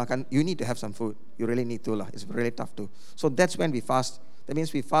 you need to have some food. You really need to lah. It's really tough to. So that's when we fast. That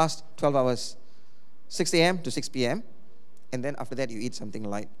means we fast 12 hours, 6 a.m. to 6 p.m. And then after that, you eat something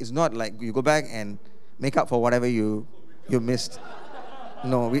light. It's not like you go back and make up for whatever you missed.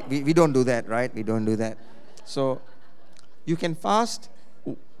 No, we don't do that, right? We don't do that. So you can fast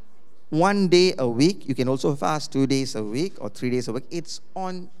 1 day a week. You can also fast 2 days a week or 3 days a week. It's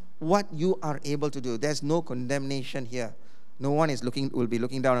on what you are able to do. There's no condemnation here. No one will be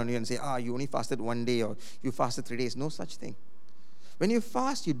looking down on you and say, you only fasted 1 day or you fasted 3 days. No such thing. When you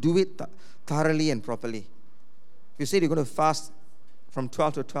fast, you do it thoroughly and properly. If you say you're going to fast from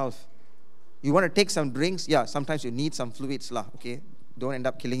 12 to 12, you want to take some drinks, yeah, sometimes you need some fluids lah, okay? Don't end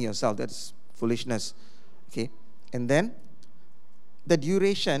up killing yourself. That's foolishness, okay? And then the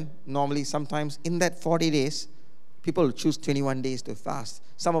duration, normally sometimes in that 40 days, people choose 21 days to fast.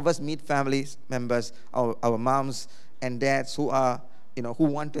 Some of us meet family members, our moms and dads who are, who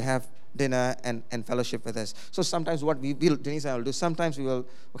want to have dinner and fellowship with us. So sometimes what we will, Denise and I will do, sometimes we will,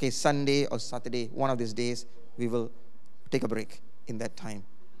 okay, Sunday or Saturday, one of these days, we will take a break in that time.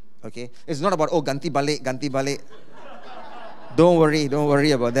 Okay? It's not about, ganti balik. Don't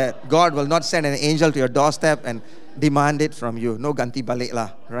worry about that. God will not send an angel to your doorstep and demand it from you. No ganti balik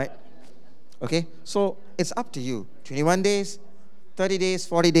lah, right? Okay? So it's up to you. 21 days, 30 days,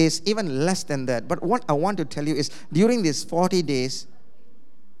 40 days, even less than that. But what I want to tell you is, during these 40 days,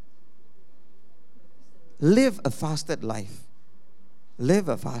 live a fasted life. Live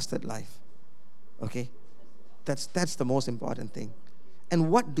a fasted life. Okay? That's the most important thing. And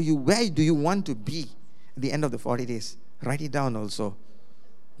where do you want to be at the end of the 40 days? Write it down also.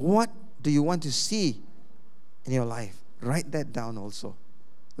 What do you want to see in your life? Write that down also.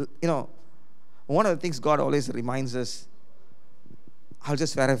 One of the things God always reminds us, I'll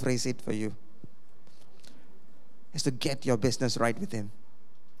just paraphrase it for you, is to get your business right with Him.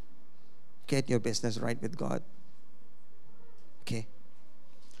 Get your business right with God. Okay.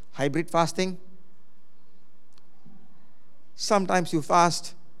 Hybrid fasting. Sometimes you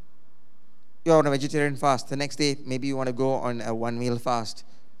fast, you're on a vegetarian fast. The next day, maybe you want to go on a 1 meal fast.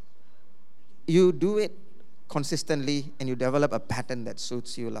 You do it consistently and you develop a pattern that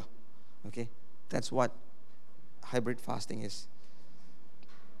suits you lah. Okay? That's what hybrid fasting is.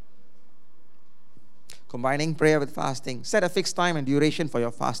 Combining prayer with fasting. Set a fixed time and duration for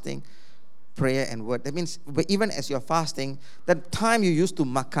your fasting, prayer and word. That means even as you're fasting, that time you used to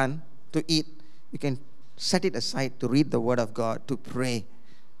makan, to eat, you can set it aside to read the word of God, to pray.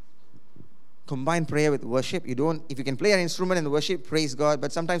 Combine prayer with worship. If you can play an instrument in the worship, praise God.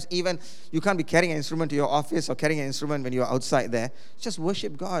 But sometimes even you can't be carrying an instrument to your office or carrying an instrument when you're outside there. Just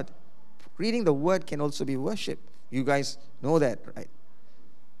worship God. Reading the word can also be worship. You guys know that, right?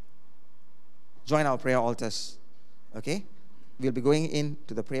 Join our prayer altars. Okay? We'll be going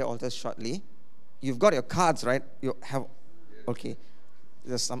into the prayer altars shortly. You've got your cards, right? You have, okay.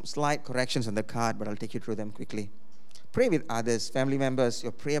 There's some slight corrections on the card, but I'll take you through them quickly. Pray with others, family members,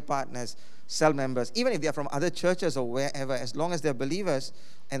 your prayer partners, cell members, even if they are from other churches or wherever, as long as they're believers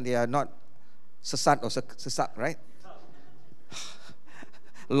and they are not sesat or sesak, right?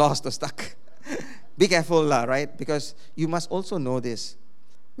 Lost or stuck. Be careful, right? Because you must also know this.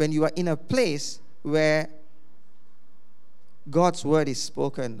 When you are in a place where God's word is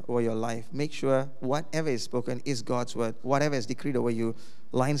spoken over your life, make sure whatever is spoken is God's word. Whatever is decreed over you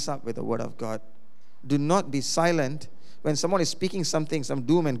lines up with the word of God. Do not be silent when someone is speaking something, some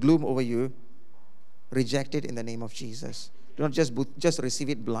doom and gloom over you. Reject it in the name of Jesus. Do not just receive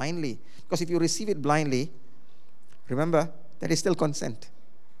it blindly. Because if you receive it blindly, remember, that is still consent.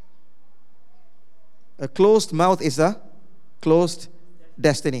 A closed mouth is a closed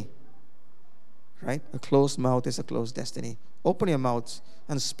destiny. Right? A closed mouth is a closed destiny. Open your mouths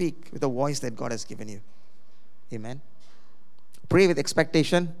and speak with the voice that God has given you. Amen. Pray with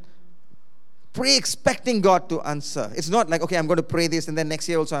expectation. Pray expecting God to answer. It's not like, okay, I'm going to pray this and then next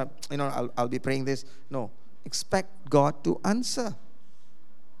year also, I'll be praying this. No. Expect God to answer.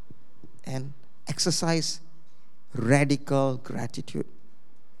 And exercise radical gratitude.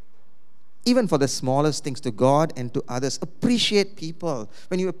 Even for the smallest things, to God and to others. Appreciate people.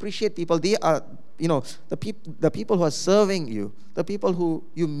 When you appreciate people, they are, the people who are serving you, the people who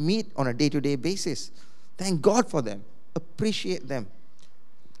you meet on a day-to-day basis. Thank God for them. Appreciate them.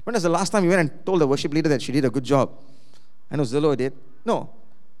 When was the last time you went and told the worship leader that she did a good job? I know Zillow did. No.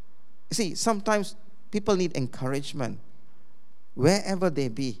 You see, sometimes people need encouragement. Wherever they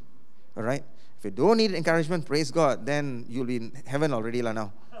be. All right? If you don't need encouragement, praise God. Then you'll be in heaven already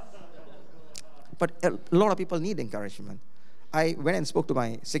now. But a lot of people need encouragement. I went and spoke to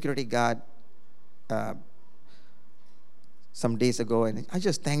my security guard some days ago, and I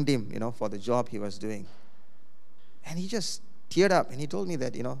just thanked him, for the job he was doing. And he just teared up, and he told me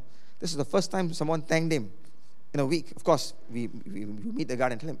that, this is the first time someone thanked him in a week. Of course, we meet the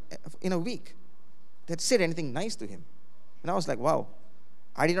guard and tell him, in a week, that said anything nice to him. And I was like, wow.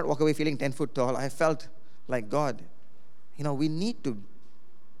 I did not walk away feeling 10 foot tall. I felt like, God, we need to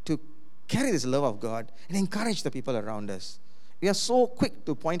carry this love of God and encourage the people around us. We are so quick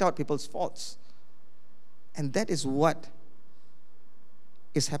to point out people's faults. And that is what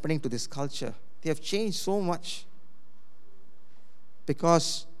is happening to this culture. They have changed so much.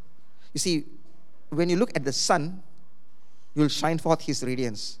 Because, you see, when you look at the sun, you'll shine forth his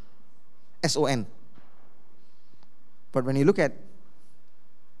radiance. S-O-N. But when you look at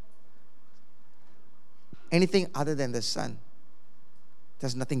anything other than the sun,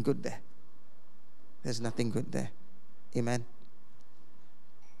 there's nothing good there. There's nothing good there. Amen.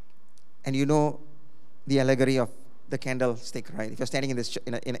 And you know the allegory of the candlestick, right? If you're standing in this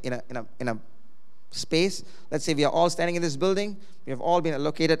in a space, let's say we are all standing in this building, we have all been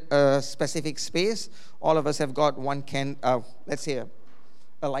allocated a specific space. All of us have got one let's say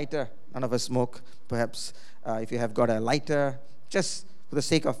a lighter. None of us smoke. Perhaps if you have got a lighter, just for the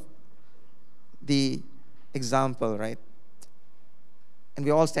sake of the example, right? And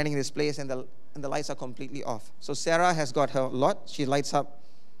we're all standing in this place, and the lights are completely off. So Sarah has got her lot. She lights up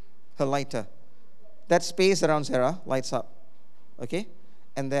her lighter. That space around Sarah lights up. Okay?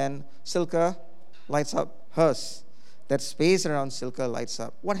 And then Silka lights up hers. That space around Silka lights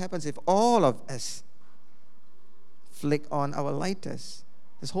up. What happens if all of us flick on our lighters?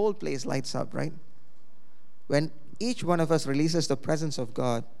 This whole place lights up, right? When each one of us releases the presence of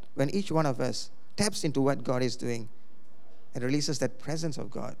God, when each one of us taps into what God is doing and releases that presence of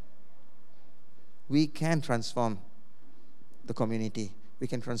God, we can transform the community. We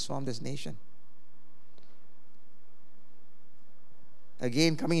can transform this nation.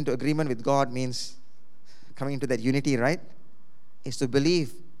 Again, coming into agreement with God means coming into that unity, right? Is to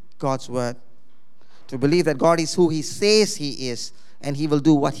believe God's word. To believe that God is who He says He is, and He will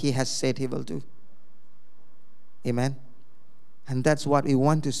do what He has said He will do. Amen? And that's what we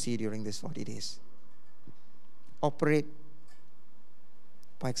want to see during these 40 days. Operate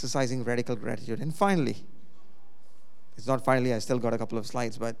by exercising radical gratitude. And finally, it's not finally, I still got a couple of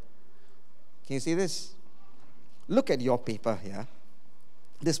slides, but can you see this? Look at your paper here.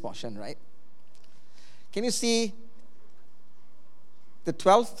 This portion, right? Can you see the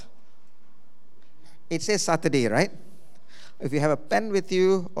 12th? It says Saturday, right? If you have a pen with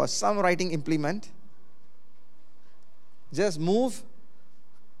you or some writing implement, just move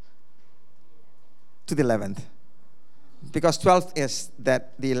to the 11th. Because 12th is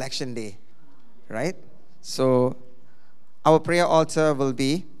the election day, right? So our prayer altar will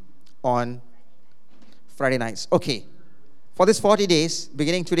be on Friday nights. Okay. For this 40 days,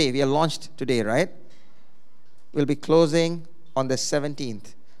 beginning today, we are launched today, right? We'll be closing on the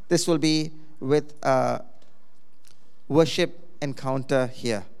 17th. This will be with a worship encounter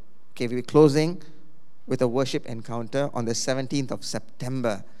here. Okay, we'll be closing with a worship encounter on the 17th of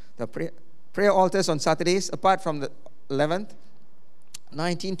September. The prayer altars on Saturdays, apart from the 11th,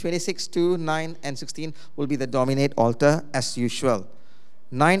 19, 26, 2, 9, and 16 will be the dominate altar as usual.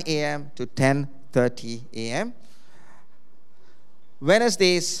 9 a.m. to 10:30 a.m.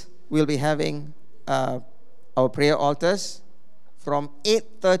 Wednesdays, we'll be having our prayer altars from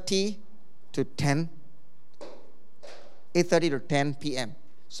 8:30 to 10 p.m.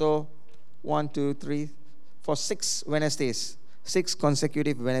 So 1, 2, 3, for 6 Wednesdays, 6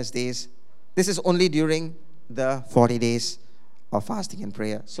 consecutive Wednesdays. This is only during the 40 days of fasting and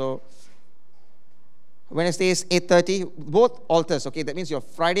prayer. So Wednesdays 8:30, both altars. Okay, that means your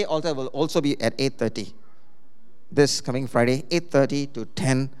Friday altar will also be at 8:30. This coming Friday, 8:30 to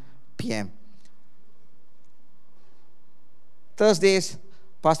 10 p.m. Thursdays,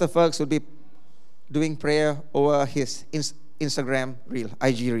 Pastor Fergus will be doing prayer over his Instagram reel,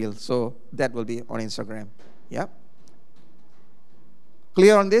 IG reel. So that will be on Instagram. Yeah?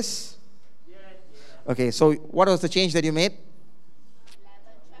 Clear on this? Okay, so what was the change that you made?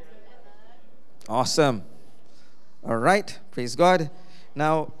 Awesome. All right, praise God.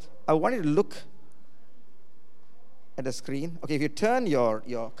 Now, I want you to look at the screen. Okay, if you turn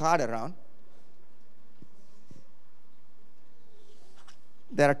your card around,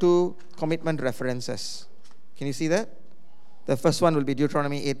 there are two commitment references. Can you see that? The first one will be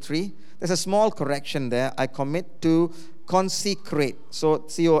Deuteronomy 8:3. There's a small correction there. I commit to consecrate. So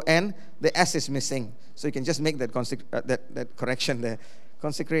C-O-N, the S is missing. So you can just make that that correction there.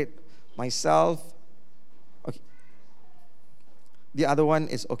 Consecrate myself. Okay. The other one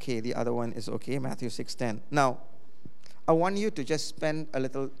is okay. Matthew 6:10. Now, I want you to just spend a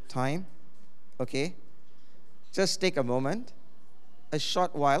little time, okay? Just take a moment, a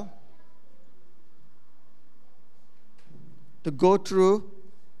short while, to go through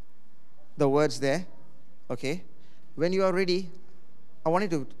the words there, okay? When you are ready, I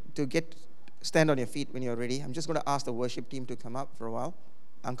want you to stand on your feet when you're ready. I'm just going to ask the worship team to come up for a while.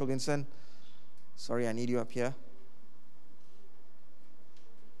 Uncle Vincent, sorry, I need you up here.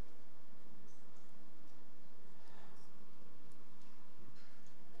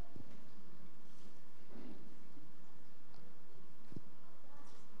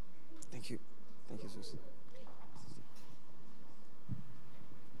 Thank you, Susan.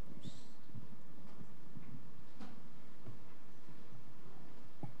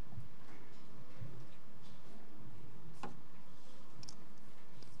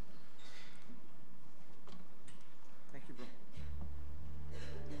 Thank you, bro.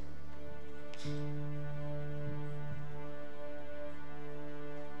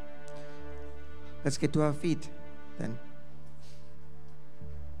 Let's get to our feet then.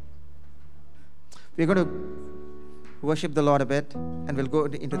 We're going to worship the Lord a bit, and we'll go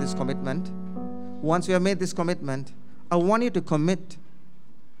into this commitment. Once we have made this commitment, I want you to commit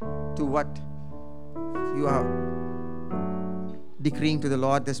to what you are decreeing to the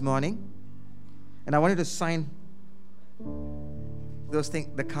Lord this morning. And I want you to sign those things,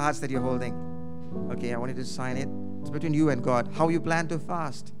 the cards that you're holding. Okay, I want you to sign it. It's between you and God. How you plan to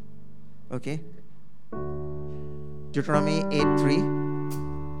fast. Okay? Deuteronomy 8:3.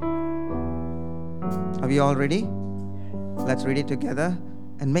 Are we all ready? Let's read it together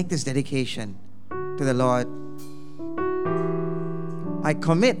and make this dedication to the Lord. I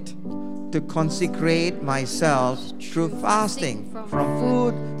commit to consecrate myself through fasting from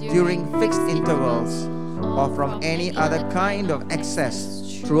food during fixed intervals or from any other kind of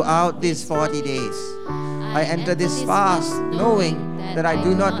excess throughout these 40 days. I enter this fast knowing that I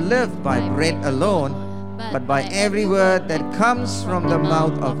do not live by bread alone, but by every word that comes from the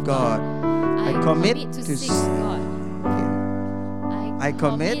mouth of God. I commit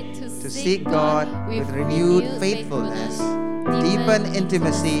to seek God with renewed faithfulness, deepen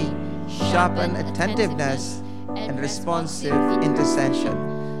intimacy, sharpen attentiveness, and responsive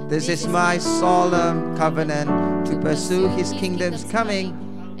intercession. This is my solemn covenant to pursue His kingdom's coming,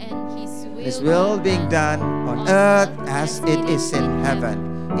 His will being done on earth as it is in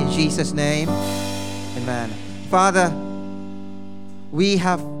heaven. In Jesus' name, amen. Father, we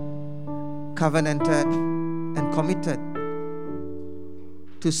have covenanted and committed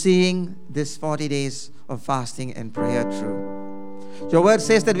to seeing this 40 days of fasting and prayer through. Your word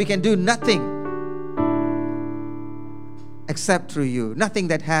says that we can do nothing except through you, nothing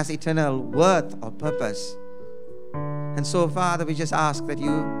that has eternal worth or purpose. And so, Father, we just ask that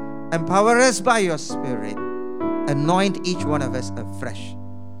you empower us by your Spirit, anoint each one of us afresh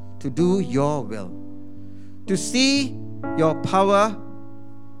to do your will, to see your power,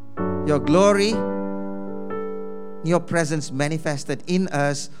 your glory, your presence manifested in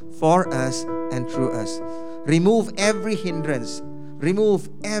us, for us, and through us. Remove every hindrance. Remove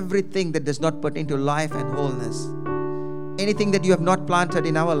everything that does not pertain to life and wholeness. Anything that you have not planted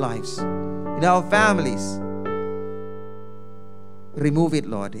in our lives, in our families. Remove it,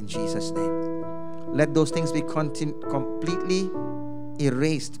 Lord, in Jesus' name. Let those things be completely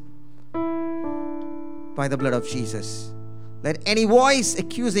erased by the blood of Jesus. Let any voice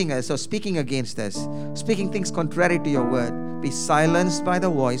accusing us or speaking against us, speaking things contrary to your word, be silenced by the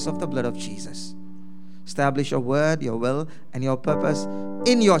voice of the blood of Jesus. Establish your word, your will, and your purpose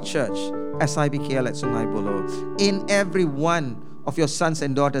in your church, SIBKL at Sungai Buloh, in every one of your sons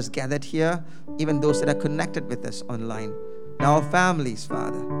and daughters gathered here, even those that are connected with us online, and our families,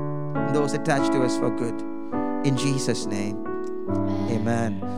 Father, and those attached to us for good. In Jesus' name, amen.